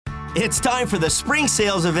It's time for the spring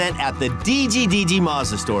sales event at the DGDG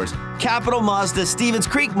Mazda stores. Capital Mazda, Stevens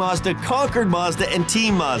Creek Mazda, Concord Mazda, and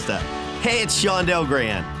Team Mazda. Hey, it's Sean Del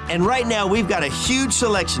Gran. And right now, we've got a huge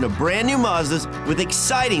selection of brand new Mazdas with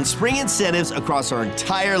exciting spring incentives across our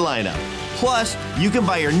entire lineup. Plus, you can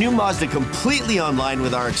buy your new Mazda completely online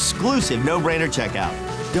with our exclusive no-brainer checkout.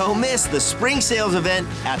 Don't miss the spring sales event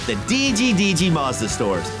at the DGDG Mazda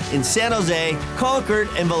stores in San Jose, Concord,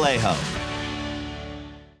 and Vallejo.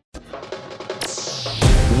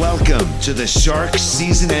 Welcome to the Sharks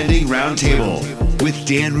season-ending roundtable with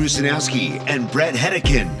Dan Rusanowski and Brett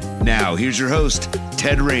Hedican. Now, here's your host,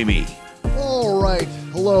 Ted Ramey. All right.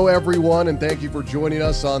 Hello, everyone, and thank you for joining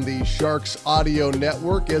us on the Sharks Audio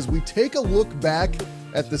Network as we take a look back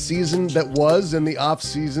at the season that was and the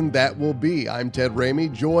off-season that will be. I'm Ted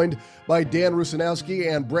Ramey, joined by Dan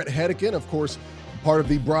Rusanowski and Brett Hedican, of course, part of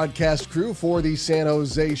the broadcast crew for the San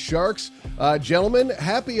Jose Sharks. Gentlemen,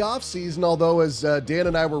 happy off-season, although as Dan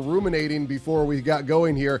and I were ruminating before we got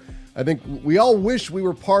going here, I think we all wish we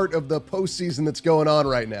were part of the postseason that's going on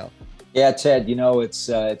right now. Yeah, Ted, you know, it's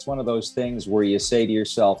one of those things where you say to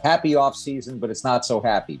yourself, happy off season, but it's not so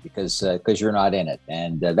happy because you're not in it.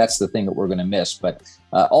 And that's the thing that we're going to miss. But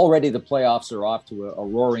already the playoffs are off to a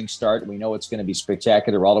roaring start. We know it's going to be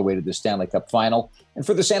spectacular all the way to the Stanley Cup final. And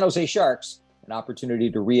for the San Jose Sharks, an opportunity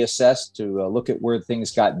to reassess, to look at where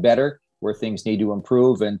things got better, where things need to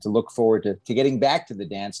improve, and to look forward to getting back to the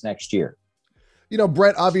dance next year. You know,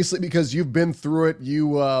 Brett, obviously, because you've been through it,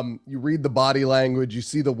 you read the body language, you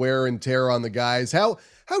see the wear and tear on the guys. How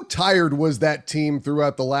tired was that team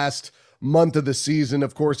throughout the last month of the season?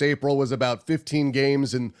 Of course, April was about 15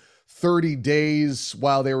 games in 30 days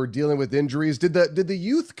while they were dealing with injuries. Did the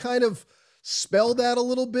youth kind of spell that a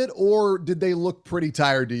little bit, or did they look pretty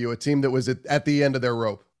tired to you, a team that was at the end of their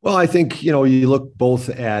rope? Well, I think, you look both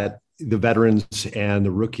at the veterans and the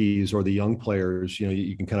rookies or the young players.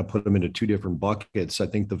 You can kind of put them into two different buckets. I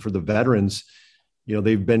think for the veterans,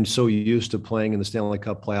 they've been so used to playing in the Stanley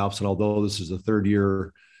Cup playoffs. And although this is the third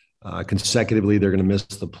year consecutively, they're going to miss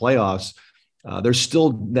the playoffs. There's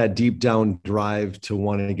still that deep down drive to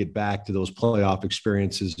want to get back to those playoff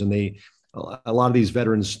experiences. And a lot of these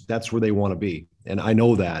veterans, that's where they want to be. And I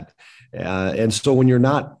know that. And so when you're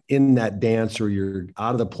not in that dance or you're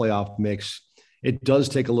out of the playoff mix, it does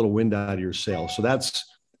take a little wind out of your sails. So that's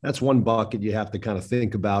one bucket you have to kind of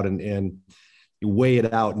think about and you weigh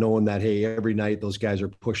it out, knowing that, hey, every night those guys are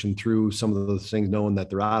pushing through some of those things, knowing that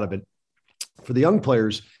they're out of it. For the young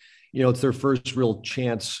players, it's their first real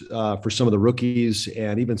chance for some of the rookies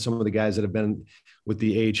and even some of the guys that have been with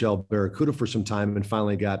the AHL Barracuda for some time and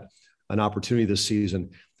finally got an opportunity this season.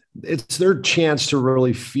 It's their chance to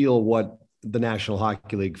really feel what the National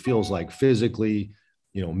Hockey League feels like physically,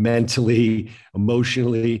 mentally,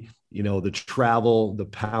 emotionally, the travel, the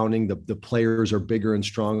pounding, the players are bigger and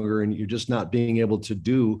stronger, and you're just not being able to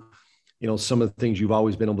do, some of the things you've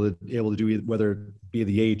always been able to do, whether it be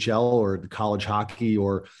the AHL or the college hockey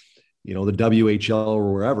or, the WHL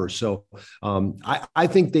or wherever. So I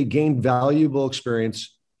think they gained valuable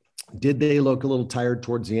experience. Did they look a little tired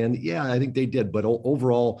towards the end? Yeah, I think they did. But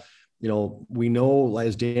overall, we know,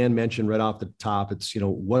 as Dan mentioned right off the top, it's,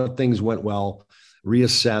 what things went well,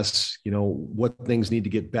 reassess, what things need to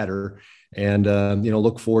get better, and,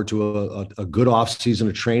 look forward to a good off season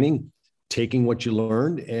of training, taking what you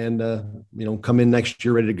learned and, come in next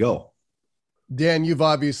year ready to go. Dan, you've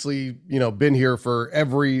obviously, been here for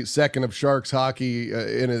every second of Sharks hockey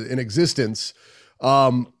in existence.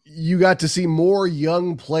 You got to see more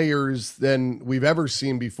young players than we've ever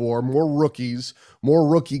seen before, more rookies, more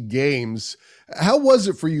rookie games. How was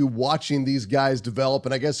it for you watching these guys develop?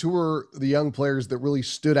 And I guess who were the young players that really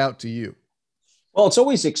stood out to you? Well, it's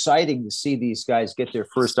always exciting to see these guys get their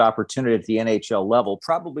first opportunity at the NHL level,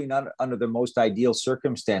 probably not under the most ideal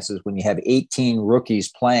circumstances when you have 18 rookies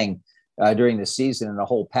playing during the season and a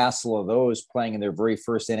whole passel of those playing in their very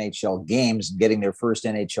first NHL games and getting their first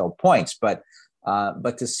NHL points. But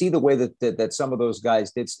to see the way that some of those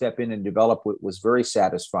guys did step in and develop was very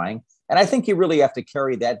satisfying. And I think you really have to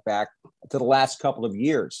carry that back to the last couple of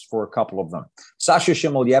years for a couple of them. Sasha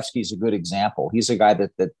Chmelevski is a good example. He's a guy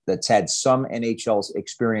that's had some NHL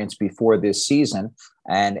experience before this season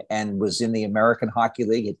and was in the American Hockey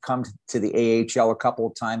League. Had come to the AHL a couple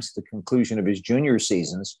of times at the conclusion of his junior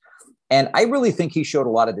seasons. And I really think he showed a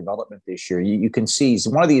lot of development this year. You can see he's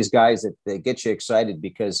one of these guys that gets you excited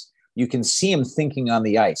because you can see him thinking on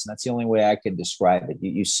the ice. And that's the only way I can describe it.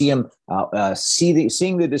 You see him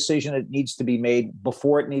seeing the decision that needs to be made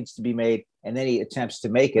before it needs to be made. And then he attempts to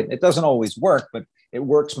make it. It doesn't always work, but it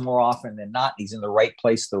works more often than not. He's in the right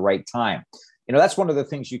place at the right time. that's one of the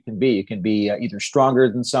things you can be. You can be either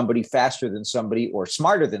stronger than somebody, faster than somebody, or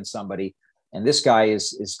smarter than somebody. And this guy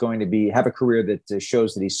is going to have a career that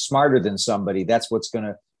shows that he's smarter than somebody. That's what's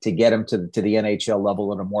going to get him to the NHL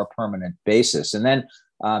level on a more permanent basis. And then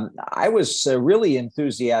I was really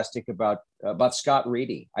enthusiastic about Scott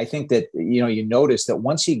Reedy. I think that, you notice that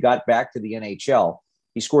once he got back to the NHL,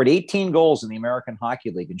 he scored 18 goals in the American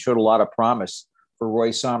Hockey League and showed a lot of promise for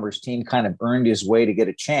Roy Sommer's team, kind of earned his way to get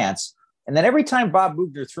a chance. And then every time Bob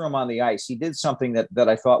Boughner threw him on the ice, he did something that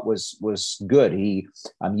I thought was good. He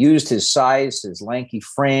used his size, his lanky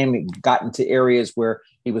frame, got into areas where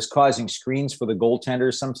he was causing screens for the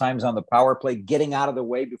goaltenders, sometimes on the power play, getting out of the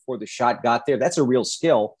way before the shot got there. That's a real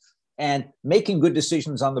skill. And making good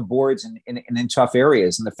decisions on the boards and in tough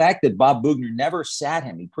areas. And the fact that Bob Boughner never sat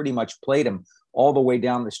him, he pretty much played him all the way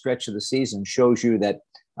down the stretch of the season, shows you that,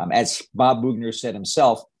 as Bob Boughner said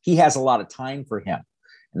himself, he has a lot of time for him.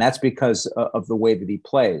 And that's because of the way that he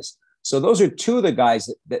plays. So those are two of the guys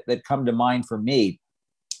that come to mind for me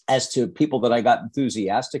as to people that I got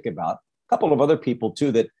enthusiastic about. A couple of other people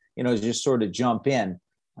too that, just sort of jump in.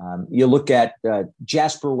 You look at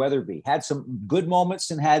Jasper Weatherby, had some good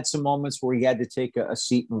moments and had some moments where he had to take a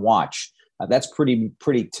seat and watch. That's pretty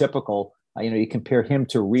typical. You compare him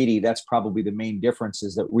to Reedy. That's probably the main difference,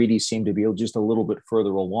 is that Reedy seemed to be just a little bit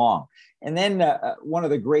further along. And then one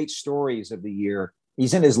of the great stories of the year,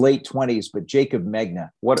 he's in his late 20s, but Jacob Megna,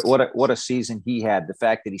 what a season he had. The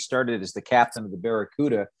fact that he started as the captain of the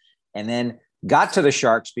Barracuda and then got to the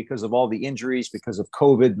Sharks because of all the injuries, because of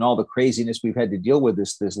COVID and all the craziness we've had to deal with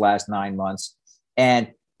this last 9 months,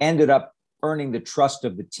 and ended up earning the trust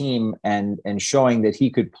of the team and showing that he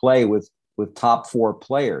could play with top 4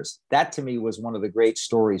 players. That to me was one of the great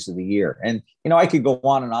stories of the year. And, I could go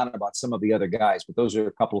on and on about some of the other guys, but those are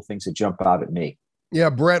a couple of things that jump out at me. Yeah,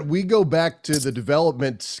 Brett, we go back to the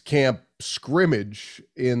development camp scrimmage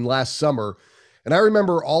in last summer. And I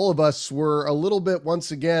remember all of us were a little bit, once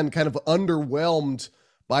again, kind of underwhelmed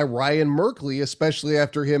by Ryan Merkley, especially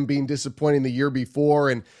after him being disappointing the year before.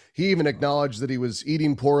 And he even acknowledged that he was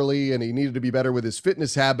eating poorly and he needed to be better with his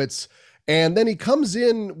fitness habits. And then he comes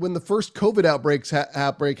in when the first COVID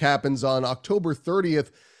outbreak happens on October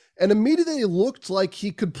 30th, and immediately looked like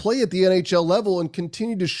he could play at the NHL level and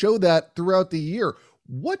continued to show that throughout the year.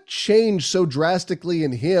 What changed so drastically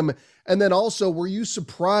in him? And then also, were you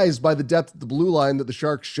surprised by the depth of the blue line that the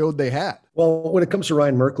Sharks showed they had? Well, when it comes to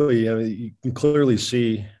Ryan Merkley, you can clearly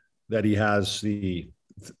see that he has the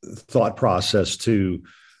thought process to,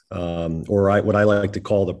 what I like to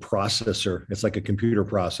call the processor. It's like a computer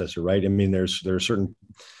processor, right? I mean, there are certain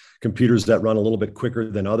computers that run a little bit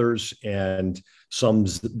quicker than others and some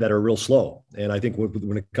that are real slow. And I think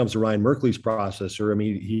when it comes to Ryan Merkley's processor, I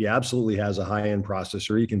mean, he absolutely has a high-end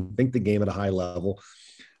processor. He can think the game at a high level.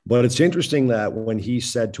 But it's interesting that when he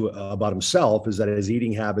said about himself is that his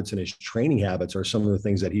eating habits and his training habits are some of the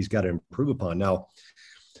things that he's got to improve upon. Now,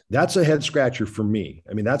 that's a head scratcher for me.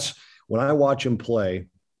 I mean, that's when I watch him play,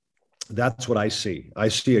 that's what I see. I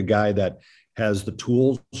see a guy that has the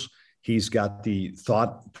tools. He's got the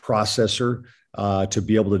thought processor to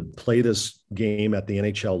be able to play this game at the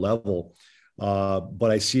NHL level. But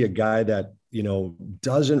I see a guy that,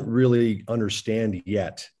 doesn't really understand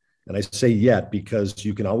yet. And I say yet because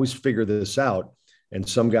you can always figure this out. And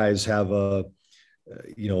some guys have the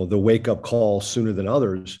wake up call sooner than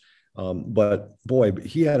others. But boy,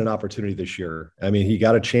 he had an opportunity this year. I mean, he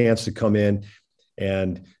got a chance to come in,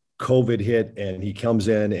 and COVID hit, and he comes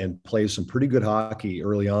in and plays some pretty good hockey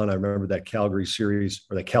early on. I remember that Calgary series,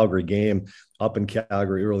 or that Calgary game up in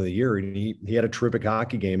Calgary early in the year. And he had a terrific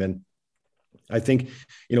hockey game. And I think,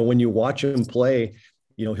 when you watch him play,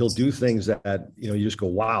 he'll do things that, you just go,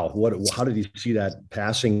 wow, how did he see that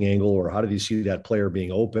passing angle, or how did he see that player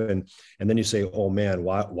being open? And then you say, oh man,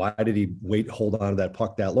 why did he hold on to that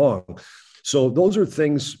puck that long? So those are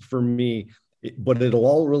things for me, but it'll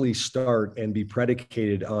all really start and be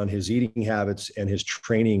predicated on his eating habits and his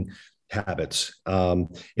training habits,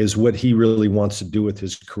 is what he really wants to do with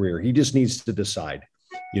his career. He just needs to decide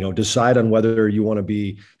on whether you want to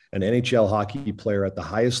be an NHL hockey player at the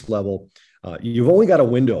highest level. You've only got a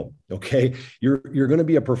window. Okay. You're going to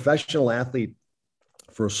be a professional athlete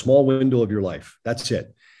for a small window of your life. That's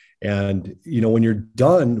it. And, when you're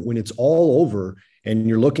done, when it's all over and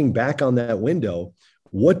you're looking back on that window,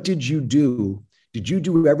 what did you do? Did you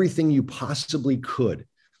do everything you possibly could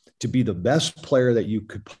to be the best player that you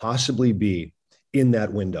could possibly be in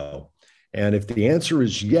that window? And if the answer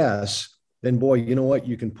is yes, then boy, you know what?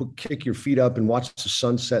 You can kick your feet up and watch the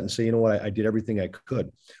sunset and say, you know what? I did everything I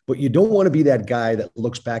could. But you don't want to be that guy that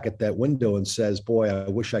looks back at that window and says, boy, I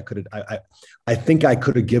wish I could have, I think I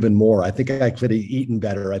could have given more. I think I could have eaten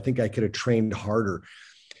better. I think I could have trained harder,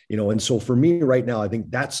 and so for me right now, I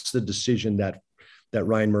think that's the decision that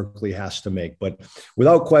Ryan Merkley has to make. But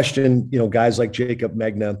without question, guys like Jacob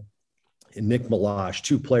Megna and Nick Meloche,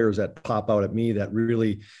 two players that pop out at me that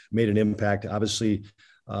really made an impact. Obviously,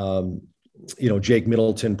 Jake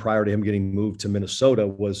Middleton, prior to him getting moved to Minnesota,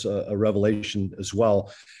 was a revelation as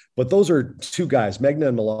well. But those are two guys, Megna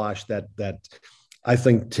and Meloche, that I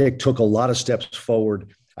think took a lot of steps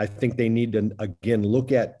forward. I think they need to, again,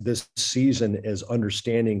 look at this season as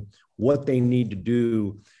understanding what they need to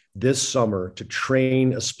do this summer to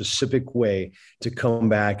train a specific way to come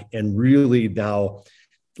back and really now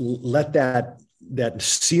let that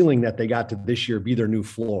ceiling that they got to this year be their new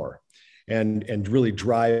floor and really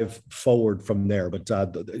drive forward from there. But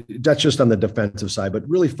that's just on the defensive side, but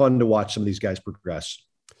really fun to watch some of these guys progress.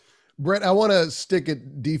 Brett, I want to stick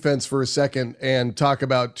at defense for a second and talk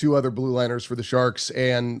about two other blue liners for the Sharks,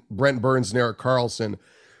 and Brent Burns and Erik Karlsson.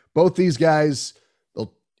 Both these guys,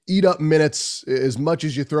 they'll eat up minutes as much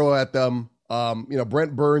as you throw at them.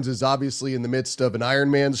 Brent Burns is obviously in the midst of an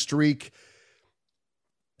Ironman streak.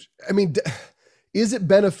 I mean, is it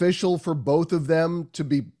beneficial for both of them to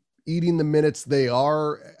be eating the minutes they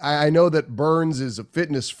are? I know that Burns is a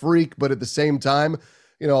fitness freak, but at the same time,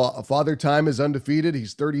 Father Time is undefeated.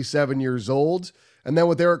 He's 37 years old. And then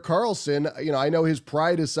with Erik Karlsson, I know his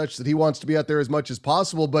pride is such that he wants to be out there as much as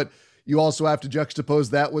possible, but you also have to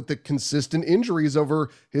juxtapose that with the consistent injuries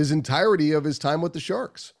over his entirety of his time with the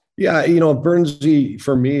Sharks. Yeah, Burnsy,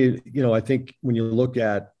 for me, I think when you look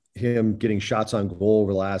at him getting shots on goal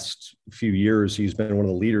over the last few years, he's been one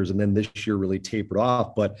of the leaders, and then this year really tapered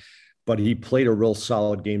off. But he played a real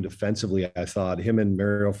solid game defensively, I thought. Him and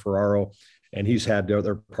Mario Ferraro, and he's had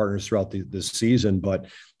their partners throughout this season. But,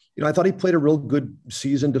 I thought he played a real good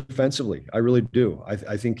season defensively. I really do.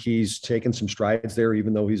 I think he's taken some strides there,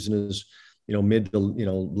 even though he's in his, mid to,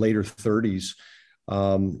 later 30s.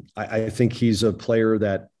 I think he's a player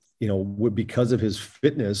that, because of his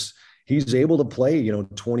fitness, he's able to play,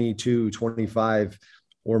 22, 25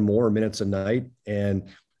 or more minutes a night and,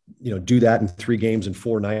 do that in 3 games in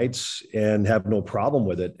 4 nights and have no problem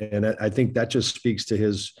with it. And I think that just speaks to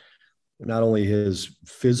his, not only his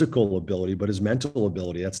physical ability, but his mental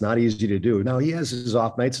ability. That's not easy to do. Now he has his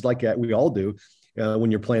off nights like we all do.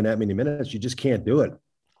 When you're playing that many minutes, you just can't do it.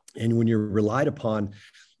 And when you're relied upon,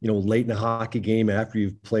 late in a hockey game after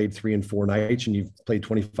you've played 3 and 4 nights and you've played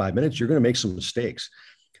 25 minutes, you're going to make some mistakes.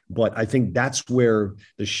 But I think that's where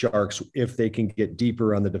the Sharks, if they can get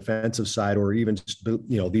deeper on the defensive side, or even,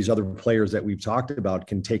 these other players that we've talked about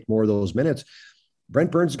can take more of those minutes,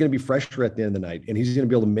 Brent Burns is going to be fresher at the end of the night, and he's going to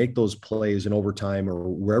be able to make those plays in overtime or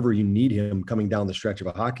wherever you need him coming down the stretch of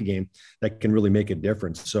a hockey game that can really make a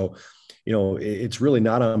difference. So, it's really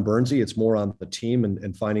not on Burnsy. It's more on the team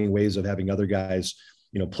and finding ways of having other guys,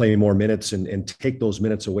 play more minutes and take those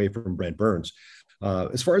minutes away from Brent Burns.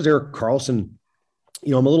 As far as Erik Karlsson,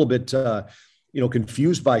 I'm a little bit,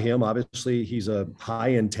 confused by him. Obviously, he's a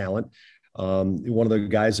high-end talent. One of the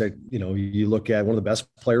guys that, you look at, one of the best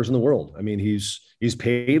players in the world. I mean, he's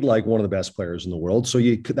paid like one of the best players in the world. So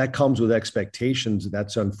that comes with expectations.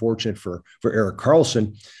 That's unfortunate for Erik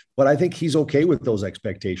Karlsson, but I think he's okay with those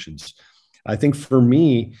expectations. I think for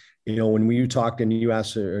me, when you talked and you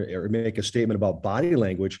asked or make a statement about body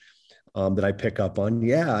language, that I pick up on.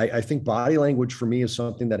 Yeah, I think body language for me is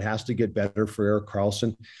something that has to get better for Erik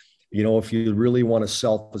Karlsson. If you really want to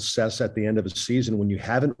self-assess at the end of a season when you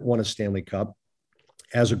haven't won a Stanley Cup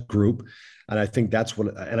as a group, and I think that's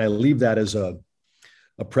and I leave that as a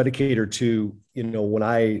predicator to, when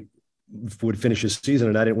I would finish a season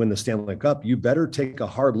and I didn't win the Stanley Cup, you better take a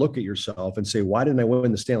hard look at yourself and say, why didn't I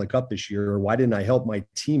win the Stanley Cup this year? Or why didn't I help my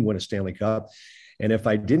team win a Stanley Cup? And if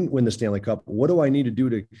I didn't win the Stanley Cup, what do I need to do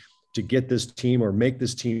to get this team or make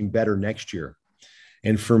this team better next year?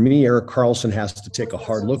 And for me, Erik Karlsson has to take a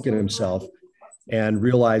hard look at himself and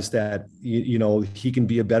realize that, he can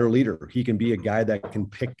be a better leader. He can be a guy that can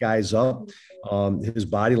pick guys up. His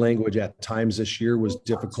body language at times this year was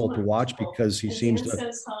difficult to watch because he seems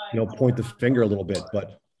to, point the finger a little bit.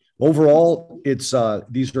 But overall, it's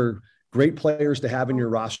these are great players to have in your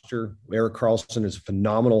roster. Erik Karlsson is a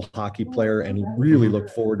phenomenal hockey player and really look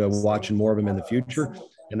forward to watching more of him in the future.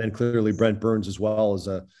 And then clearly Brent Burns as well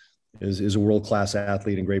is a world-class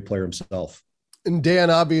athlete and great player himself. And Dan,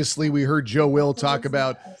 obviously we heard Joe Will talk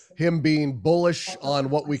about him being bullish on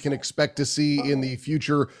what we can expect to see in the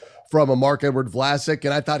future from a Marc-Edouard Vlasic,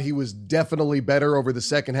 and I thought he was definitely better over the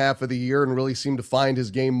second half of the year and really seemed to find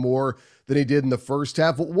his game more than he did in the first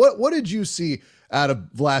half. What did you see out of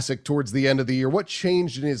Vlasic towards the end of the year? What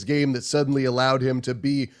changed in his game that suddenly allowed him to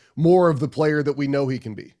be more of the player that we know he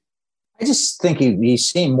can be? I just think he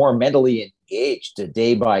seemed more mentally engaged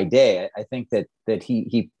day by day. I think that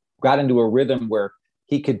he got into a rhythm where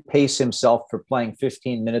he could pace himself for playing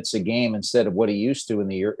 15 minutes a game instead of what he used to in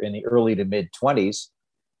the early to mid 20s.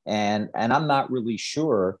 And I'm not really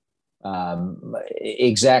sure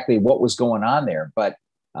exactly what was going on there, but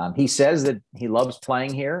he says that he loves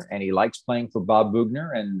playing here and he likes playing for Bob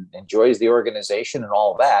Boughner and enjoys the organization and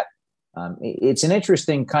all that. It's an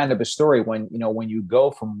interesting kind of a story when you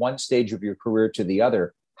go from one stage of your career to the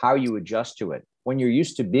other, how you adjust to it. When you're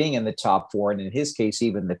used to being in the top four, and in his case,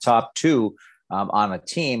 even the top two on a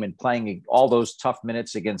team and playing all those tough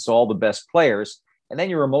minutes against all the best players, and then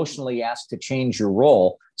you're emotionally asked to change your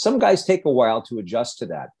role. Some guys take a while to adjust to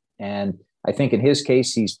that. And I think in his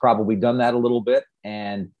case, he's probably done that a little bit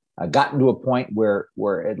and gotten to a point where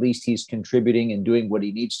at least he's contributing and doing what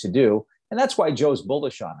he needs to do. And that's why Joe's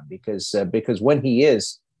bullish on him, because when he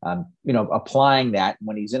is, applying that,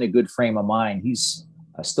 when he's in a good frame of mind, he's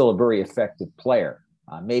still a very effective player.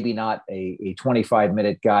 Maybe not a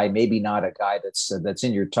 25-minute guy, maybe not a guy that's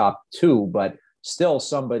in your top two, but still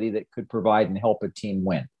somebody that could provide and help a team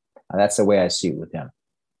win. That's the way I see it with him.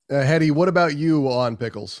 Hetty, what about you on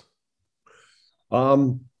Pickles?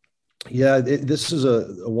 This is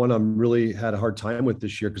a one I'm really had a hard time with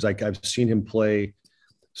this year because I've seen him play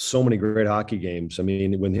so many great hockey games. I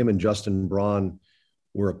mean, when him and Justin Braun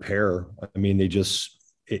were a pair, I mean,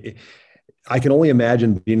 I can only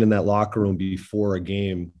imagine being in that locker room before a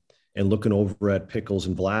game and looking over at Pickles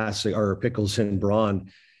and Vlasic or Pickles and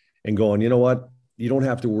Braun and going, you know what? You don't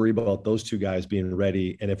have to worry about those two guys being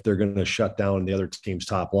ready. And if they're going to shut down the other team's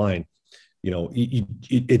top line,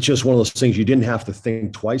 it's just one of those things you didn't have to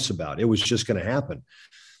think twice about. It was just going to happen.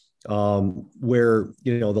 Where,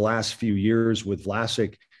 the last few years with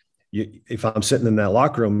Vlasic, if I'm sitting in that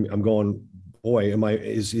locker room, I'm going, boy,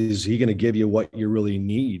 is he going to give you what you really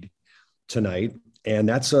need tonight? And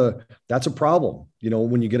that's a problem.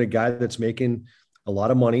 When you get a guy that's making a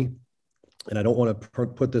lot of money, and I don't want to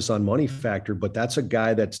put this on money factor, but that's a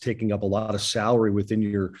guy that's taking up a lot of salary within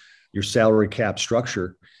your salary cap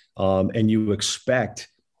structure. And you expect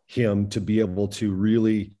him to be able to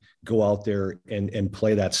really go out there and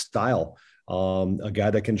play that style. A guy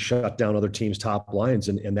that can shut down other teams' top lines.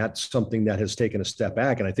 And that's something that has taken a step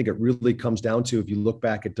back. And I think it really comes down to, if you look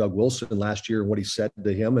back at Doug Wilson last year and what he said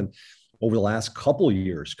to him, and over the last couple of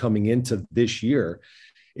years coming into this year,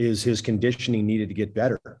 is his conditioning needed to get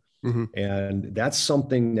better. Mm-hmm. And that's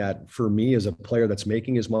something that, for me, as a player that's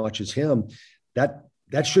making as much as him, that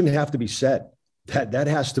shouldn't have to be said. That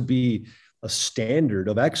has to be a standard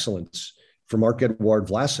of excellence for Marc-Edouard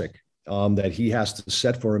Vlasic, that he has to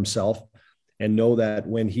set for himself, and know that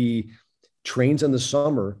when he trains in the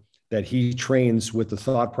summer, that he trains with the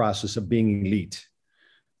thought process of being elite.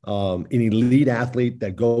 An elite athlete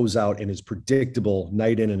that goes out and is predictable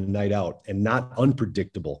night in and night out, and not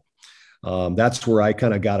unpredictable. That's where I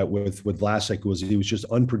kind of got it with Vlasic, he was just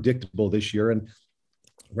unpredictable this year. And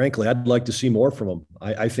frankly, I'd like to see more from him.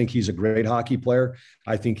 I think he's a great hockey player.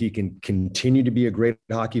 I think he can continue to be a great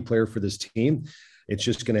hockey player for this team. It's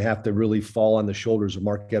just going to have to really fall on the shoulders of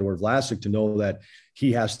Marc-Edouard Vlasic to know that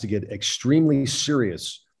he has to get extremely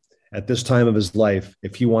serious at this time of his life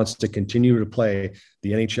if he wants to continue to play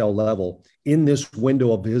the NHL level in this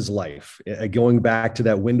window of his life. Going back to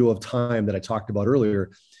that window of time that I talked about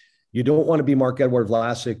earlier, you don't want to be Marc-Edouard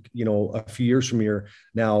Vlasic, a few years from here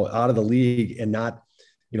now out of the league and not,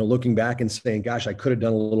 looking back and saying, gosh, I could have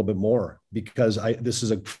done a little bit more, because this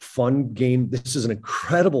is a fun game. This is an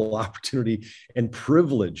incredible opportunity and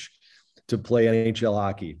privilege to play NHL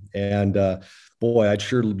hockey. And boy, I'd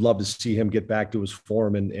sure love to see him get back to his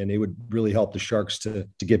form, and it would really help the Sharks to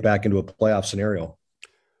get back into a playoff scenario.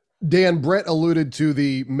 Dan, Brett alluded to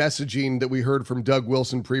the messaging that we heard from Doug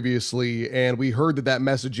Wilson previously, and we heard that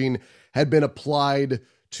messaging had been applied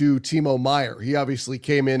to Timo Meier. He obviously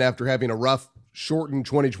came in after having a rough, shortened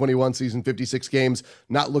 2021 season, 56 games,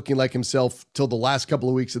 not looking like himself till the last couple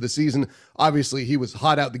of weeks of the season. Obviously, he was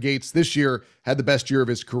hot out the gates this year, had the best year of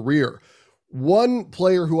his career. One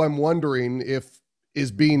player who I'm wondering if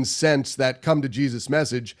is being sent that come to Jesus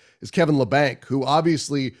message is Kevin Labanc, who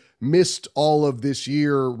obviously missed all of this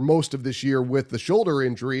year, most of this year with the shoulder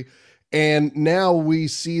injury. And now we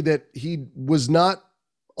see that he was not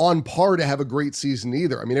on par to have a great season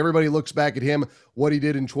either. I mean, everybody looks back at him, what he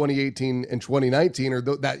did in 2018 and 2019, or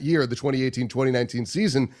that year, the 2018-2019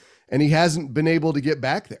 season, and he hasn't been able to get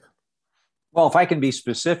back there. Well, if I can be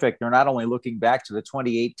specific, they're not only looking back to the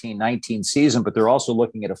 2018-19 season, but they're also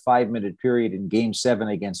looking at a 5-minute period in Game 7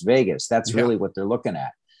 against Vegas. That's really what they're looking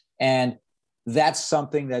at. And that's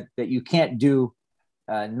something that you can't do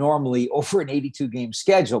normally over an 82-game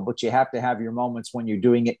schedule, but you have to have your moments when you're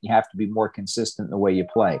doing it. You have to be more consistent in the way you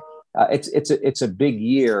play. It's a big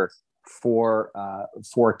year for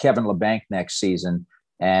Kevin Labanc next season.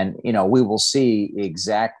 And, we will see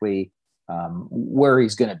exactly where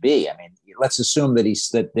he's going to be. I mean, let's assume that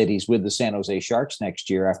he's with the San Jose Sharks next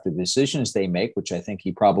year after the decisions they make, which I think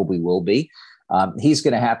he probably will be. He's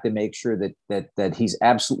going to have to make sure that he's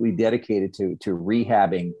absolutely dedicated to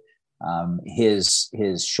rehabbing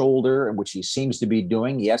his shoulder, which he seems to be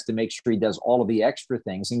doing. He has to make sure he does all of the extra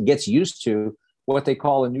things and gets used to what they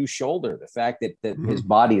call a new shoulder. The fact that his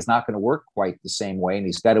body is not going to work quite the same way, and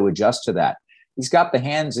he's got to adjust to that. He's got the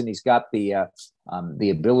hands and he's got the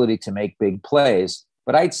ability to make big plays.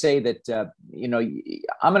 But I'd say that,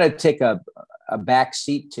 I'm going to take a back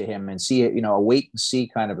seat to him and see, a wait and see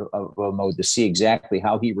kind of a mode to see exactly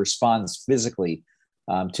how he responds physically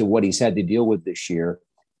to what he's had to deal with this year.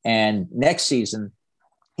 And next season,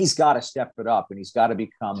 he's got to step it up and he's got to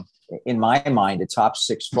become, in my mind, a top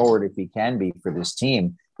 6 forward if he can be for this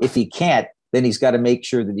team. If he can't, then he's got to make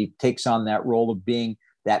sure that he takes on that role of being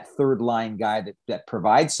that third line guy that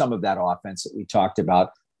provides some of that offense that we talked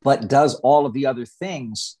about, but does all of the other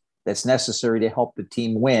things that's necessary to help the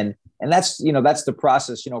team win. And that's the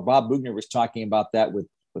process. Bob Boughner was talking about that with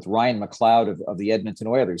Ryan McLeod of the Edmonton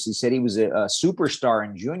Oilers. He said he was a superstar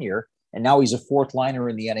in junior, and now he's a fourth liner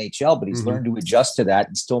in the NHL, but he's learned to adjust to that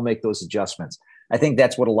and still make those adjustments. I think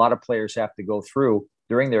that's what a lot of players have to go through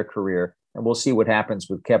during their career. And we'll see what happens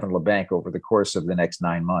with Kevin Labanc over the course of the next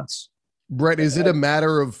 9 months. Brett, is it a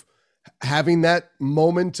matter of having that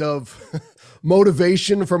moment of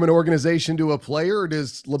motivation from an organization to a player, or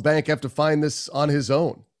does Labanc have to find this on his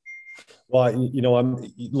own? Well,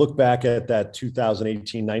 look back at that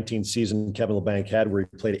 2018-19 season Kevin Labanc had, where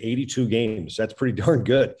he played 82 games. That's pretty darn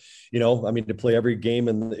good. To play every game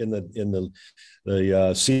in the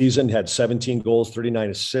season, had 17 goals,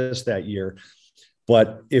 39 assists that year.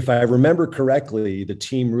 But if I remember correctly, the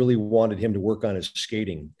team really wanted him to work on his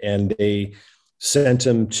skating, and they sent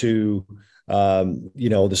him to,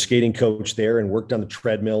 the skating coach there and worked on the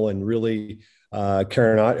treadmill, and really Kathy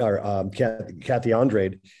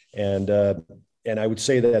Andrade. And I would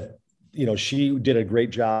say that, she did a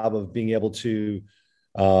great job of being able to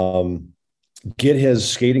get his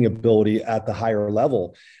skating ability at the higher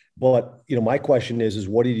level. But, my question is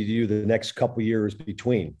what did he do the next couple of years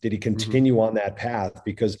between? Did he continue on that path?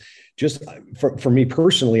 Because just for me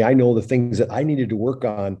personally, I know the things that I needed to work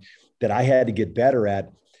on that I had to get better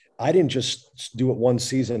at. I didn't just do it one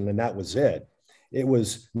season and that was it. It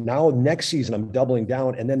was now next season I'm doubling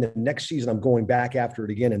down, and then the next season I'm going back after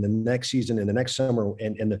it again, and the next season and the next summer.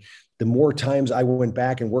 And the more times I went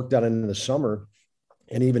back and worked on it in the summer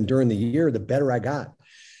and even during the year, the better I got.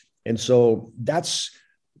 And so that's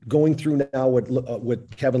going through now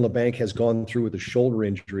what Kevin Labanc has gone through with the shoulder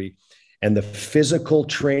injury, and the physical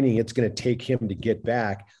training it's going to take him to get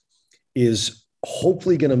back is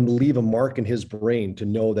hopefully going to leave a mark in his brain to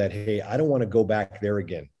know that, hey, I don't want to go back there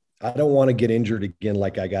again. I don't want to get injured again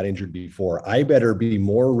like I got injured before. I better be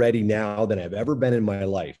more ready now than I've ever been in my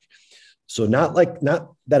life. So not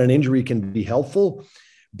that an injury can be helpful,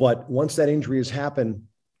 but once that injury has happened,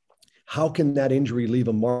 how can that injury leave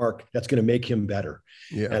a mark that's going to make him better?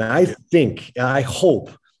 Yeah. And I hope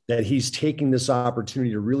that he's taking this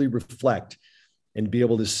opportunity to really reflect and be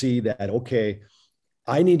able to see that, okay,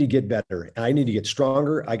 I need to get better. I need to get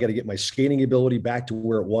stronger. I got to get my skating ability back to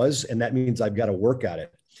where it was. And that means I've got to work at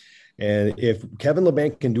it. And if Kevin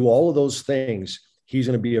Labanc can do all of those things, he's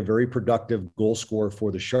going to be a very productive goal scorer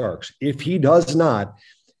for the Sharks. If he does not,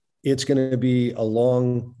 it's going to be a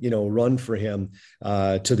long, run for him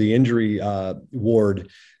to the injury ward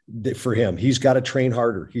for him. He's got to train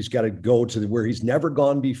harder. He's got to go to where he's never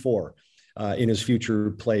gone before in his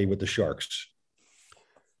future play with the Sharks.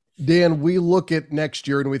 Dan, we look at next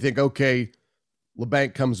year and we think, okay,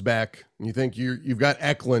 Labanc comes back, and you think you've got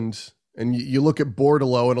Eklund, and you look at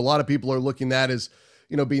Bordeleau, and a lot of people are looking at as,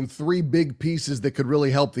 being 3 big pieces that could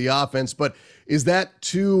really help the offense. But is that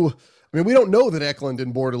too? I mean, we don't know that Eklund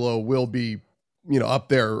and Bordeleau will be, up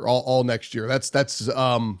there all next year. That's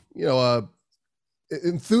a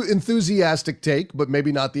enthusiastic take, but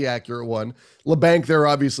maybe not the accurate one. Labanc, there are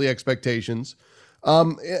obviously expectations.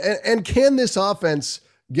 And can this offense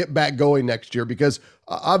get back going next year? Because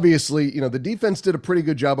obviously, the defense did a pretty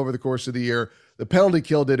good job over the course of the year. The penalty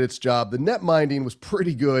kill did its job. The net minding was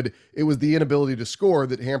pretty good. It was the inability to score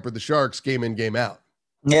that hampered the Sharks game in, game out.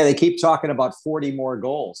 Yeah, they keep talking about 40 more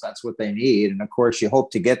goals. That's what they need. And of course, you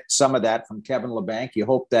hope to get some of that from Kevin Labanc. You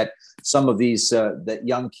hope that some of these that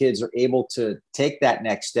young kids are able to take that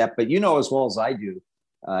next step. But you know as well as I do,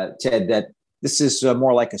 Ted, that this is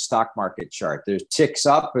more like a stock market chart. There's ticks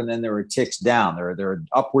up and then there are ticks down. There are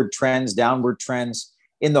upward trends, downward trends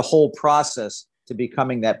in the whole process to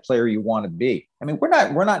becoming that player you want to be. I mean, we're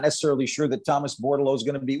not necessarily sure that Thomas Bordeleau is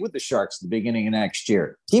going to be with the Sharks at the beginning of next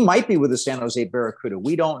year. He might be with the San Jose Barracuda.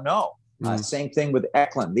 We don't know. Same thing with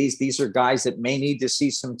Eklund. These are guys that may need to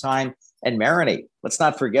see some time and marinate. Let's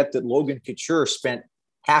not forget that Logan Couture spent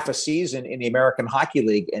half a season in the American Hockey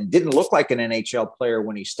League and didn't look like an NHL player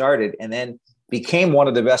when he started, and then became one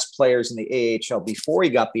of the best players in the AHL before he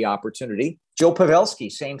got the opportunity. Joe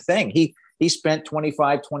Pavelski, same thing. He spent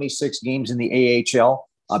 25, 26 games in the AHL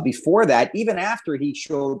before that, even after he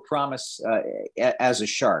showed promise as a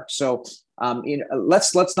Shark. So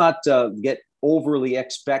let's not get overly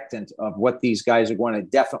expectant of what these guys are going to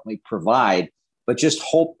definitely provide, but just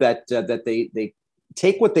hope that they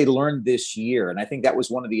take what they learned this year. And I think that was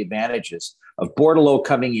one of the advantages of Bordeleau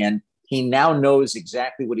coming in. He now knows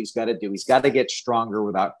exactly what he's got to do. He's got to get stronger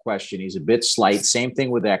without question. He's a bit slight. Same thing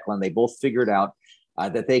with Eklund. They both figured out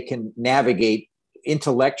that they can navigate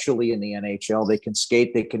intellectually in the NHL. They can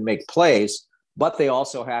skate, they can make plays, but they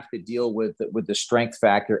also have to deal with the strength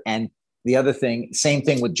factor. And the other thing, same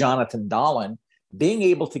thing with Jonathan Dahlen, being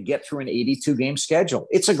able to get through an 82-game schedule.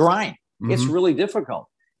 It's a grind. Mm-hmm. It's really difficult.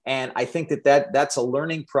 And I think that's a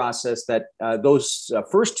learning process that those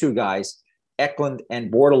first two guys, Eklund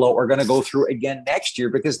and Bordeleau, are going to go through again next year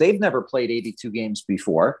because they've never played 82 games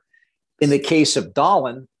before. In the case of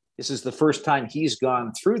Dahlen, this is the first time he's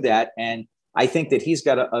gone through that. And I think that he's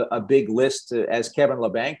got a big list, as Kevin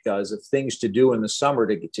Labanc does, of things to do in the summer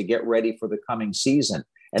to get ready for the coming season.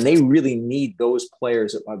 And they really need those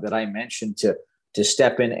players that I mentioned to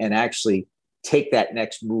step in and actually take that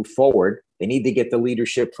next move forward. They need to get the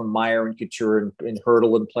leadership from Meyer and Couture and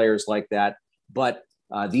Hurdle and players like that. But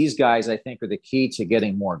these guys, I think, are the key to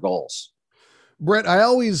getting more goals. Brett, I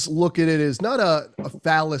always look at it as not a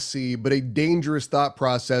fallacy, but a dangerous thought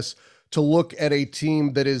process to look at a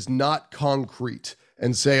team that is not concrete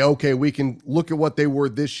and say, okay, we can look at what they were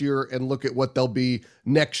this year and look at what they'll be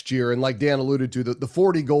next year. And like Dan alluded to, the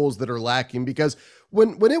 40 goals that are lacking, because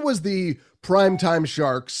when it was the primetime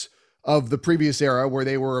Sharks of the previous era where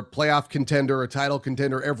they were a playoff contender, a title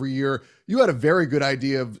contender every year, you had a very good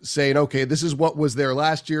idea of saying, okay, this is what was there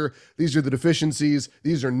last year. These are the deficiencies.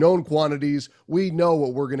 These are known quantities. We know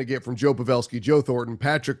what we're going to get from Joe Pavelski, Joe Thornton,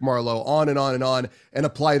 Patrick Marleau, on and on and on, and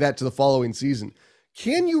apply that to the following season.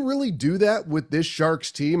 Can you really do that with this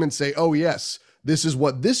Sharks team and say, oh yes, this is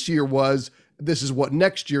what this year was, this is what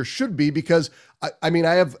next year should be? Because I mean,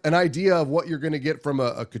 I have an idea of what you're going to get from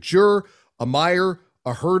a Couture, a Meyer,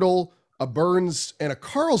 a Hurdle, a Burns, and a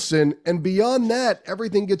Carlson. And beyond that,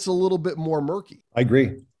 everything gets a little bit more murky. I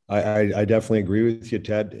agree. I definitely agree with you,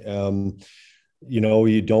 Ted.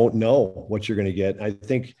 You don't know what you're going to get. I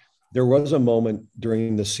think there was a moment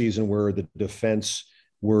during the season where the defense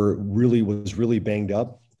was really banged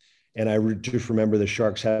up. And I just remember the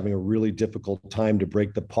Sharks having a really difficult time to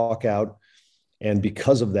break the puck out. And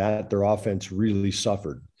because of that, their offense really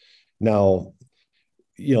suffered. Now,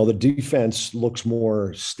 the defense looks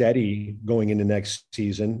more steady going into next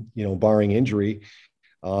season, barring injury.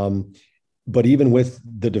 But even with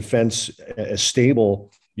the defense as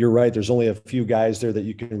stable, you're right. There's only a few guys there that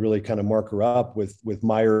you can really kind of mark her up with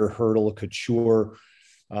Meyer, Hurdle, Couture,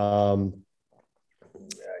 Burns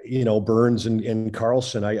and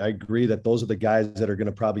Carlson. I agree that those are the guys that are going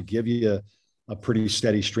to probably give you a pretty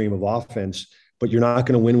steady stream of offense. But you're not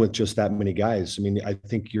going to win with just that many guys. I mean, I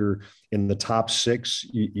think you're in the top six.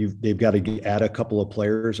 They've got to add a couple of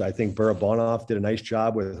players. I think Barabanov did a nice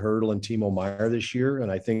job with Hurdle and Timo Meyer this year,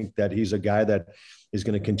 and I think that he's a guy that is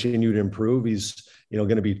going to continue to improve. He's going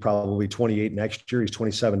to be probably 28 next year. He's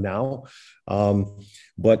 27 now.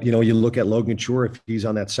 But you look at Logan Couture, if he's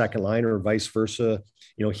on that second line or vice versa,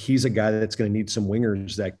 he's a guy that's going to need some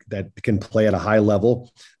wingers that can play at a high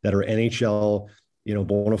level, that are NHL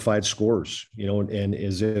bona fide scorers, and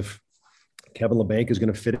as if Kevin Labanc is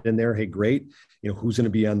going to fit in there, hey, great. Who's going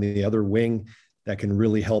to be on the other wing that can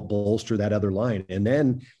really help bolster that other line? And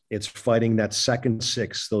then it's fighting that second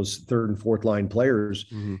six, those third and fourth line players,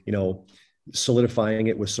 solidifying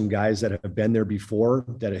it with some guys that have been there before,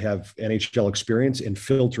 that have NHL experience, and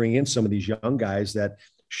filtering in some of these young guys that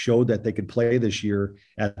showed that they could play this year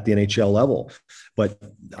at the NHL level. But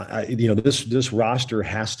this roster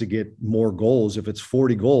has to get more goals. If it's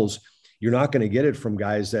 40 goals, You're not going to get it from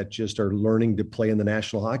guys that just are learning to play in the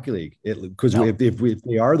National Hockey League. Because if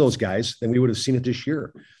they are those guys, then we would have seen it this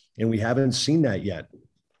year. And we haven't seen that yet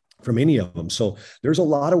from any of them. So there's a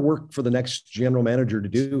lot of work for the next general manager to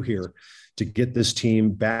do here to get this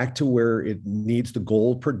team back to where it needs the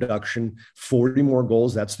goal production, 40 more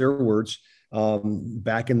goals. That's their words,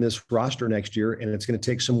 back in this roster next year. And it's going to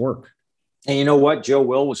take some work. And you know what? Joe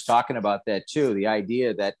Will was talking about that too. The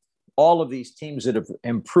idea that all of these teams that have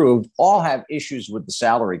improved all have issues with the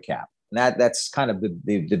salary cap. And that's kind of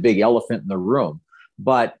the big elephant in the room.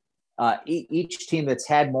 But each team that's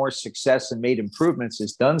had more success and made improvements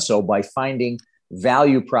has done so by finding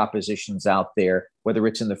value propositions out there, whether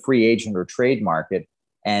it's in the free agent or trade market.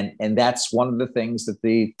 And that's one of the things that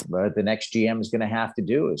the next GM is going to have to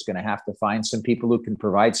do, is going to have to find some people who can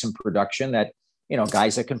provide some production that,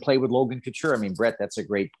 guys that can play with Logan Couture. I mean, Brett, that's a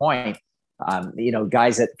great point.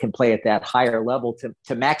 Guys that can play at that higher level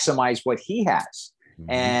to maximize what he has.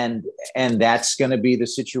 Mm-hmm. And that's going to be the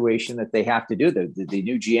situation that they have to do. The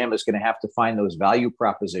new GM is going to have to find those value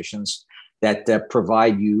propositions that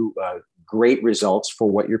provide you great results for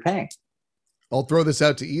what you're paying. I'll throw this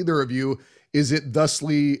out to either of you. Is it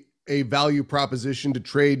thusly a value proposition to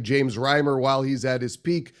trade James Reimer while he's at his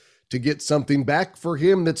peak to get something back for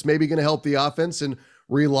him that's maybe going to help the offense and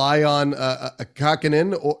rely on a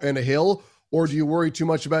Kakinen and a Hill? Or do you worry too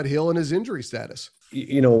much about Hill and his injury status?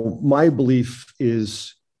 My belief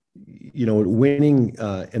is, winning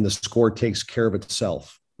and the score takes care of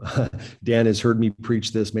itself. Dan has heard me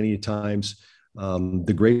preach this many times.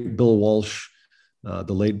 The great Bill Walsh,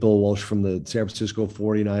 the late Bill Walsh from the San Francisco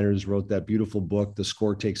 49ers, wrote that beautiful book, The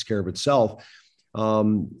Score Takes Care of Itself.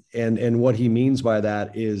 And what he means by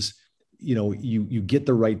that is, you get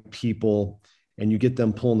the right people and you get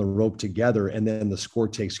them pulling the rope together, and then the score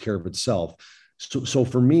takes care of itself. So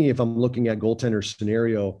for me, if I'm looking at goaltender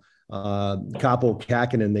scenario, Kaapo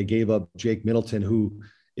Kähkönen, they gave up Jake Middleton, who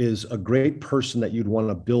is a great person that you'd want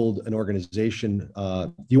to build an organization.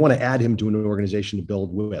 You want to add him to an organization to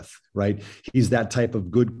build with, right? He's that type of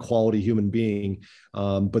good quality human being.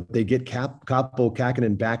 But they get Kaapo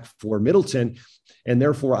Kähkönen back for Middleton. And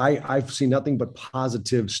therefore I've seen nothing but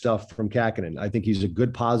positive stuff from Kähkönen. I think he's a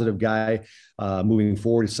good, positive guy moving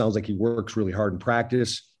forward. It sounds like he works really hard in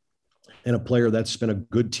practice, and a player that's been a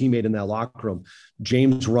good teammate in that locker room.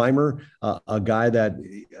 James Reimer, a guy that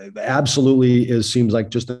absolutely seems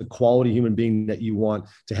like just a quality human being that you want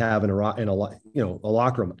to have in a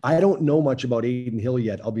locker room. I don't know much about Adin Hill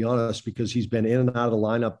yet, I'll be honest, because he's been in and out of the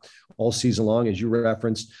lineup all season long, as you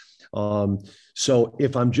referenced. So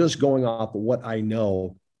if I'm just going off of what I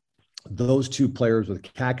know, those two players with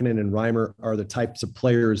Kähkönen and Reimer are the types of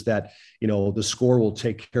players that, the score will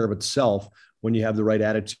take care of itself when you have the right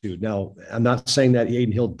attitude. Now, I'm not saying that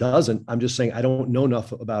Adin Hill doesn't. I'm just saying I don't know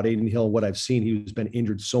enough about Adin Hill. What I've seen, he's been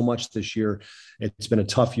injured so much this year. It's been a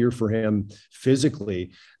tough year for him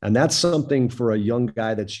physically. And that's something for a young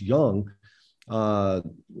guy that's young.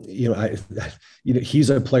 He's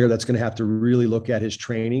a player that's going to have to really look at his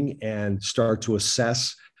training and start to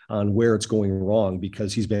assess on where it's going wrong,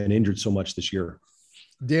 because he's been injured so much this year.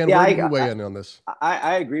 Dan, where do you weigh in on this?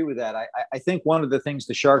 I agree with that. I think one of the things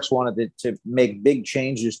the Sharks wanted to make big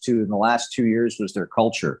changes to in the last 2 years was their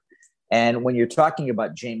culture. And when you're talking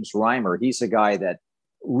about James Reimer, he's a guy that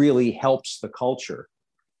really helps the culture.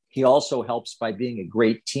 He also helps by being a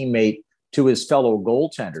great teammate to his fellow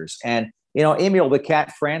goaltenders. And, Emil the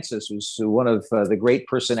Cat Francis, who's one of the great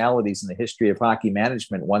personalities in the history of hockey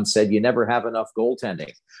management, once said, "You never have enough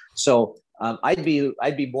goaltending." So I'd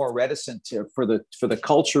be more reticent for the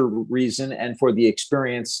culture reason and for the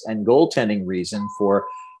experience and goaltending reason for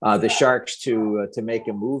the Sharks to make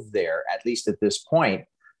a move there, at least at this point.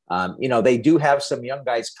 They do have some young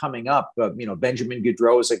guys coming up. Benjamin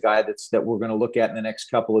Gaudreau is a guy that we're going to look at in the next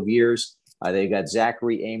couple of years. They got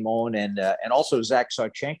Zachary Amon and also Zach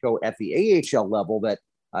Sawchenko at the AHL level that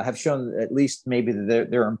have shown at least maybe that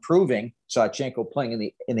they're improving. Sawchenko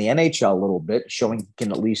playing in the NHL a little bit, showing he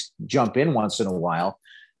can at least jump in once in a while.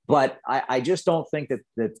 But I just don't think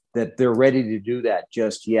that they're ready to do that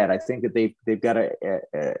just yet. I think that they've got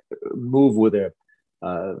to move with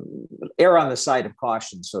err on the side of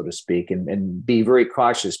caution, so to speak, and be very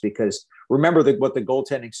cautious, because remember what the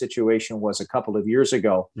goaltending situation was a couple of years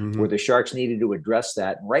ago, where the Sharks needed to address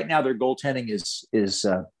that. And right now their goaltending is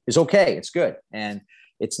okay. It's good. And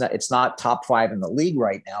it's not top 5 in the league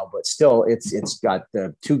right now, but still it's got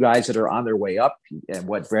the two guys that are on their way up. And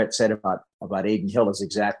what Brett said about Adin Hill is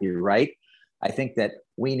exactly right. I think that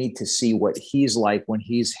We need to see what he's like when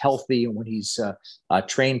he's healthy and when he's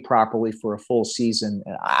trained properly for a full season.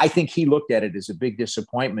 I think he looked at it as a big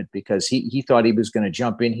disappointment because he thought he was going to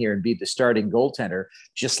jump in here and be the starting goaltender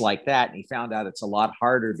just like that. And he found out it's a lot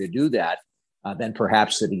harder to do that than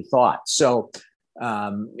perhaps that he thought. So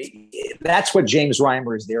that's what James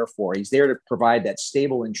Reimer is there for. He's there to provide that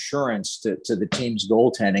stable insurance to the team's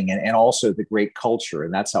goaltending and also the great culture.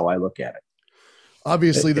 And that's how I look at it.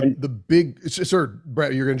 Obviously, the big, sir,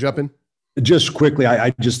 Brett, you're going to jump in? Just quickly,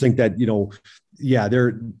 I just think that,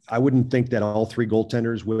 I wouldn't think that all three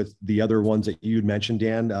goaltenders with the other ones that you'd mentioned,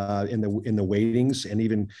 Dan, in the weightings, and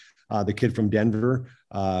even the kid from Denver,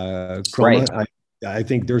 Chroma, right. I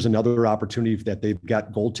think there's another opportunity that they've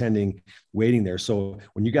got goaltending waiting there. So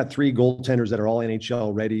when you got three goaltenders that are all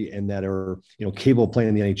NHL ready and that are, capable of playing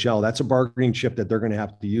in the NHL, that's a bargaining chip that they're going to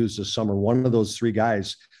have to use this summer. One of those three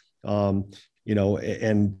guys, and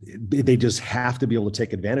they just have to be able to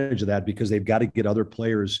take advantage of that because they've got to get other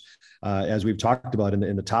players, as we've talked about,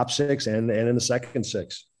 in the top six and in the second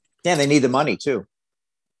six. Yeah, they need the money too.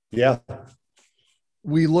 Yeah.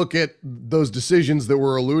 We look at those decisions that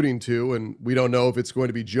we're alluding to, and we don't know if it's going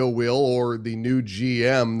to be Joe Will or the new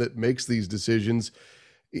GM that makes these decisions.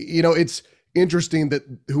 It's interesting that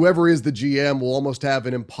whoever is the GM will almost have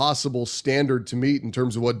an impossible standard to meet in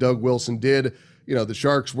terms of what Doug Wilson did. The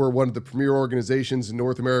Sharks were one of the premier organizations in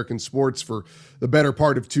North American sports for the better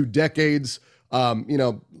part of 2 decades.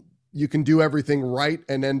 You can do everything right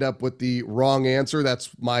and end up with the wrong answer. That's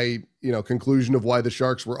my, conclusion of why the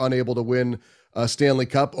Sharks were unable to win a Stanley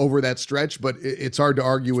Cup over that stretch, but it's hard to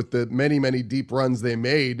argue with the many, many deep runs they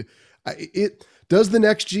made. Does the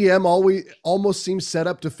next GM almost seem set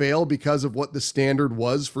up to fail because of what the standard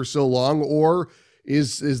was for so long, or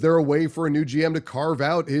is there a way for a new GM to carve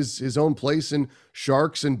out his own place in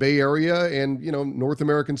Sharks and Bay Area and, North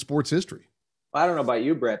American sports history? I don't know about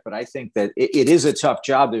you, Brett, but I think that it is a tough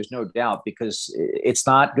job. There's no doubt, because it's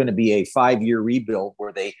not going to be a 5-year rebuild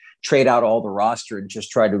where they trade out all the roster and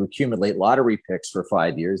just try to accumulate lottery picks for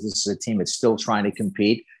 5 years. This is a team that's still trying to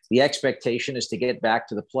compete. The expectation is to get back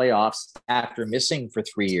to the playoffs after missing for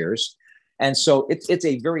 3 years. And so it's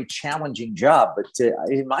a very challenging job, but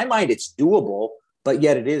in my mind, it's doable, but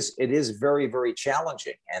yet it is very, very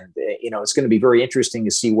challenging. And, it's going to be very interesting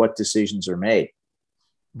to see what decisions are made.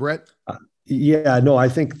 Brett? I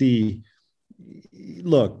think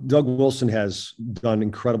Doug Wilson has done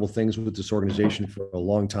incredible things with this organization for a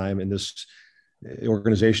long time. And this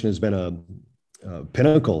organization has been a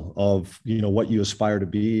pinnacle of, what you aspire to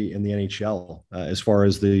be in the NHL as far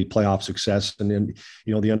as the playoff success. And then,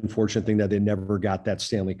 the unfortunate thing that they never got that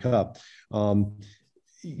Stanley Cup.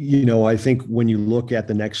 I think when you look at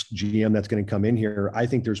the next GM that's going to come in here, I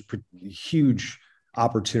think there's huge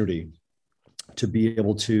opportunity to be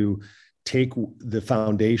able to take the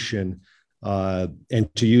foundation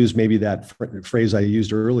and to use maybe that phrase I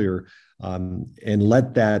used earlier and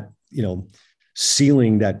let that,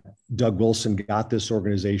 ceiling that Doug Wilson got this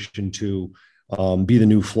organization to be the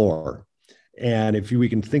new floor. And if we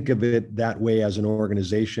can think of it that way as an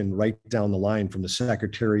organization right down the line, from the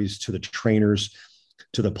secretaries to the trainers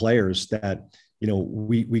to the players, that,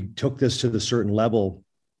 we took this to the certain level,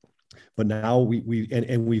 but now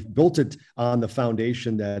we've built it on the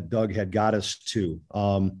foundation that Doug had got us to.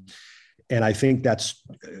 And I think that's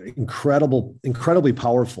incredibly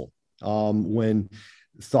powerful when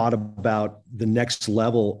thought about the next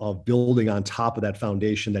level of building on top of that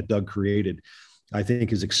foundation that Doug created. I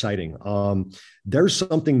think is exciting. There's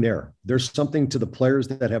something there. There's something to the players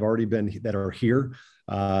that have already that are here.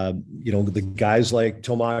 The guys like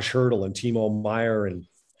Tomas Hertl and Timo Meier and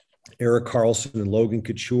Erik Karlsson and Logan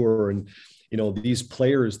Couture and, these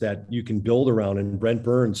players that you can build around, and Brent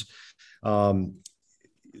Burns.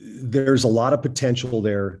 There's a lot of potential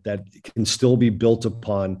there that can still be built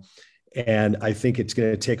upon. And I think it's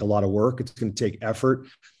going to take a lot of work. It's going to take effort.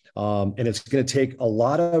 And it's going to take a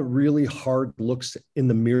lot of really hard looks in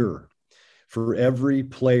the mirror for every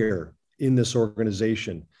player in this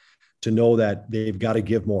organization to know that they've got to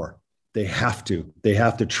give more. They have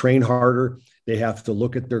to train harder. They have to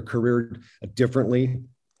look at their career differently.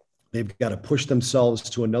 They've got to push themselves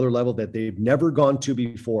to another level that they've never gone to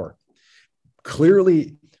before.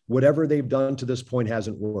 Clearly, whatever they've done to this point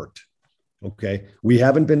hasn't worked. Okay. We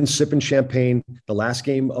haven't been sipping champagne the last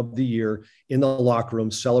game of the year in the locker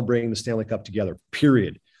room, celebrating the Stanley Cup together,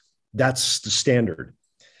 period. That's the standard.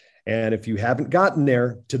 And if you haven't gotten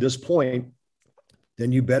there to this point,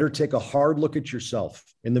 then you better take a hard look at yourself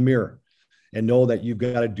in the mirror and know that you've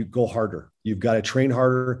got to go harder. You've got to train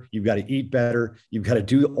harder. You've got to eat better. You've got to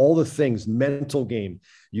do all the things, mental game.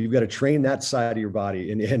 You've got to train that side of your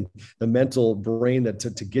body and the mental brain that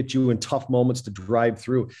to get you in tough moments to drive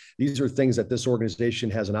through. These are things that this organization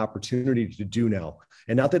has an opportunity to do now.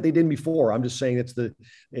 And not that they didn't before. I'm just saying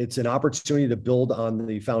it's an opportunity to build on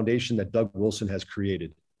the foundation that Doug Wilson has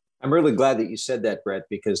created. I'm really glad that you said that, Brett,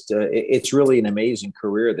 because it's really an amazing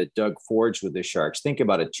career that Doug forged with the Sharks. Think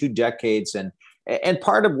about it, 2 decades. And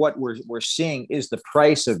part of what we're seeing is the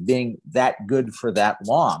price of being that good for that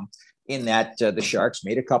long, in that the Sharks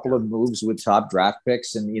made a couple of moves with top draft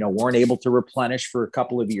picks and, weren't able to replenish for a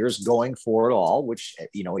couple of years going for it all, which,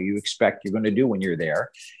 you expect you're going to do when you're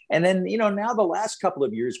there. And then, now the last couple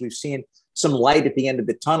of years, we've seen some light at the end of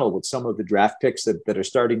the tunnel with some of the draft picks that are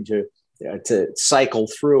starting to cycle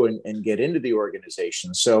through and get into the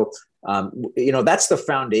organization. So, that's the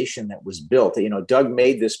foundation that was built. Doug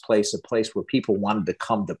made this place a place where people wanted to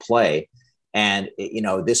come to play. And,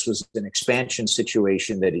 this was an expansion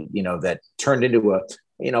situation that, that turned into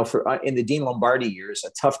in the Dean Lombardi years,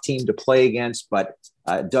 a tough team to play against. But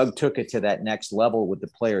Doug took it to that next level with the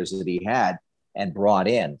players that he had and brought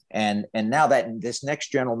in. And now that this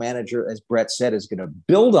next general manager, as Brett said, is going to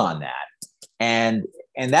build on that. And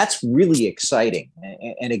that's really exciting.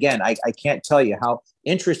 And again, I can't tell you how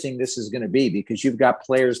interesting this is going to be, because you've got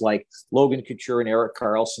players like Logan Couture and Erik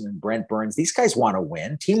Karlsson and Brent Burns. These guys want to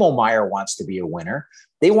win. Timo Meier wants to be a winner.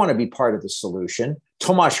 They want to be part of the solution.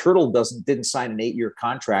 Tomas Hertl didn't sign an 8-year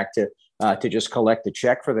contract to just collect a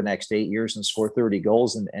check for the next 8 years and score 30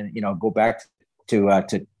 goals and go back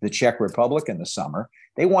to the Czech Republic in the summer.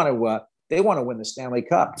 They want to win the Stanley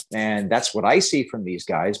Cup. And that's what I see from these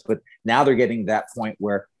guys. But now they're getting to that point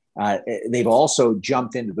where they've also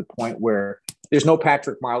jumped into the point where there's no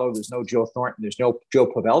Patrick Marleau, there's no Joe Thornton, there's no Joe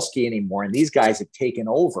Pavelski anymore. And these guys have taken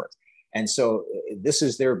over. And so this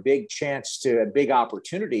is their big chance a big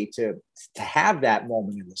opportunity to have that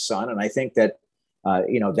moment in the sun. And I think that,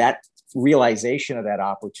 that realization of that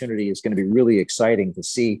opportunity is going to be really exciting to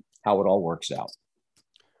see how it all works out.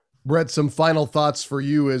 Brett, some final thoughts for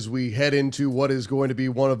you as we head into what is going to be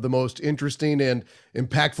one of the most interesting and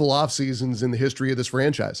impactful off seasons in the history of this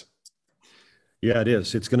franchise. Yeah, it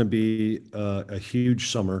is. It's going to be a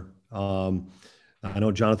huge summer. I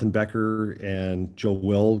know Jonathan Becker and Joe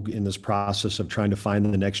Will in this process of trying to find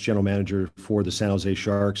the next general manager for the San Jose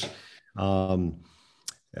Sharks.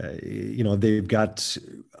 They've got,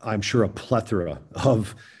 I'm sure, a plethora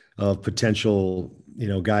of potential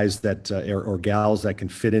guys that or gals that can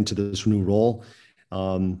fit into this new role.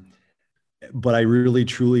 But I really,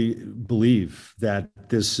 truly believe that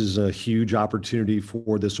this is a huge opportunity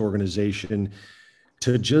for this organization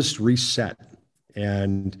to just reset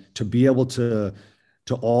and to be able to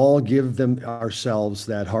all give them ourselves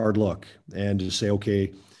that hard look and to say,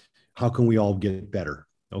 okay, how can we all get better?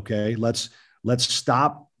 Okay, let's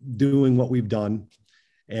stop doing what we've done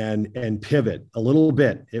and pivot a little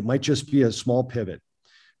bit. It might just be a small pivot,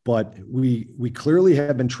 but we clearly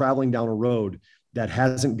have been traveling down a road that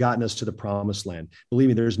hasn't gotten us to the promised land. Believe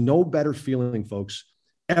me, there's no better feeling, folks,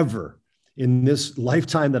 ever in this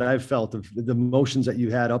lifetime that I've felt of the emotions that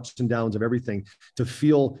you had, ups and downs of everything, to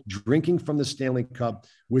feel drinking from the Stanley Cup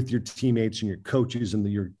with your teammates and your coaches and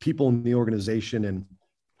your people in the organization and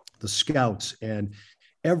the scouts and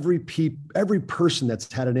every person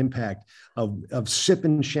that's had an impact of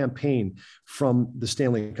sipping champagne from the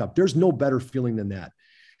Stanley Cup. There's no better feeling than that.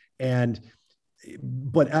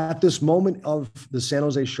 But at this moment of the San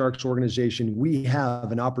Jose Sharks organization, we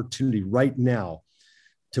have an opportunity right now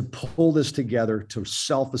to pull this together, to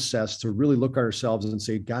self-assess, to really look at ourselves and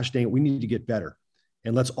say, gosh dang it, we need to get better,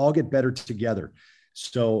 and let's all get better together.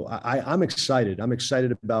 So I'm excited. I'm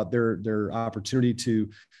excited about their opportunity to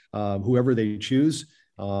whoever they choose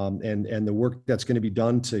and the work that's going to be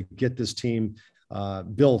done to get this team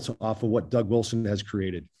built off of what Doug Wilson has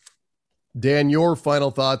created. Dan, your final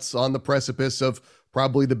thoughts on the precipice of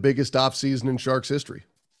probably the biggest offseason in Sharks history.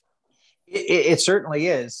 It certainly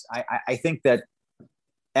is. I think that,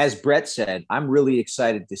 as Brett said, I'm really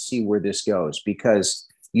excited to see where this goes, because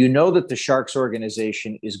that the Sharks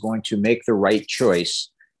organization is going to make the right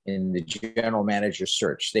choice in the general manager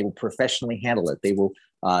search. They will professionally handle it. They will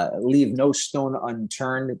leave no stone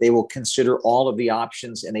unturned. They will consider all of the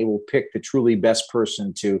options, and they will pick the truly best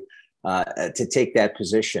person to take that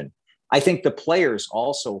position. I think the players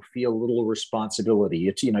also feel a little responsibility.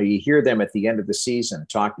 It's, you hear them at the end of the season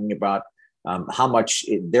talking about how much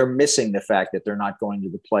they're missing the fact that they're not going to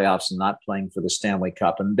the playoffs and not playing for the Stanley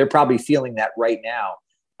Cup. And they're probably feeling that right now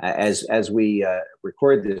as we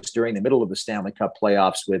record this during the middle of the Stanley Cup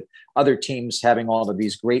playoffs, with other teams having all of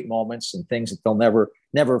these great moments and things that they'll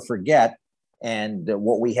never forget. And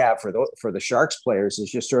what we have for the Sharks players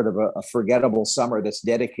is just sort of a forgettable summer that's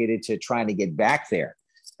dedicated to trying to get back there.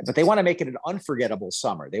 But they want to make it an unforgettable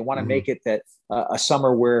summer. They want to make it that a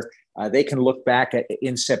summer where they can look back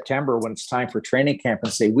in September when it's time for training camp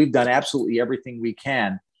and say, we've done absolutely everything we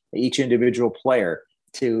can, each individual player,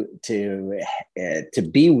 to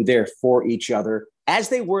be there for each other as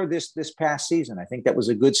they were this past season. I think that was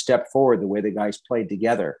a good step forward, the way the guys played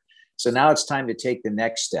together. So now it's time to take the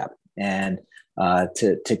next step and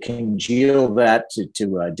to congeal that,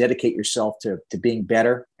 to dedicate yourself to being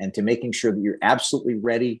better and to making sure that you're absolutely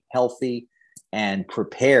ready, healthy, and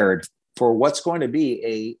prepared for what's going to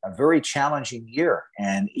be a very challenging year.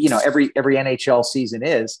 And, every NHL season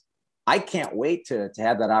is. I can't wait to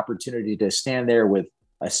have that opportunity to stand there with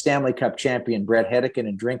a Stanley Cup champion, Bret Hedican,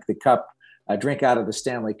 and drink out of the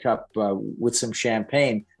Stanley Cup with some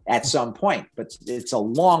champagne at some point. But it's a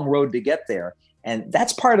long road to get there. And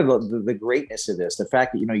that's part of the greatness of this. The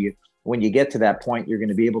fact that, when you get to that point, you're going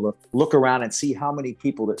to be able to look around and see how many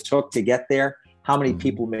people it took to get there, how many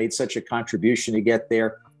people made such a contribution to get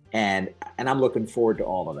there. And I'm looking forward to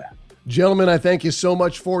all of that. Gentlemen, I thank you so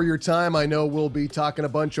much for your time. I know we'll be talking a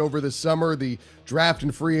bunch over the summer, the draft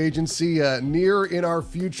and free agency near in our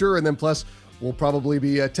future. And then plus, we'll probably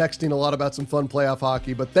be texting a lot about some fun playoff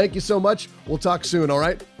hockey. But thank you so much. We'll talk soon, all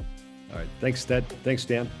right? All right. Thanks, Ted. Thanks,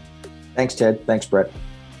 Dan. Thanks, Ted. Thanks, Brett.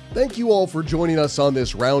 Thank you all for joining us on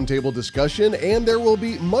this roundtable discussion, and there will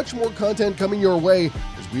be much more content coming your way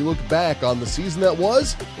as we look back on the season that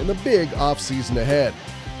was and the big off-season ahead.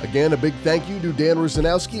 Again, a big thank you to Dan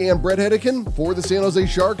Rusanowsky and Bret Hedican. For the San Jose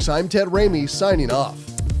Sharks, I'm Ted Ramey, signing off.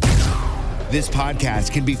 This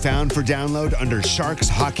podcast can be found for download under Sharks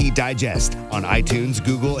Hockey Digest on iTunes,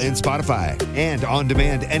 Google, and Spotify, and on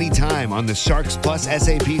demand anytime on the Sharks Plus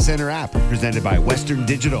SAP Center app, presented by Western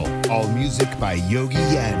Digital. All music by Yogi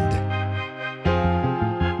Yend.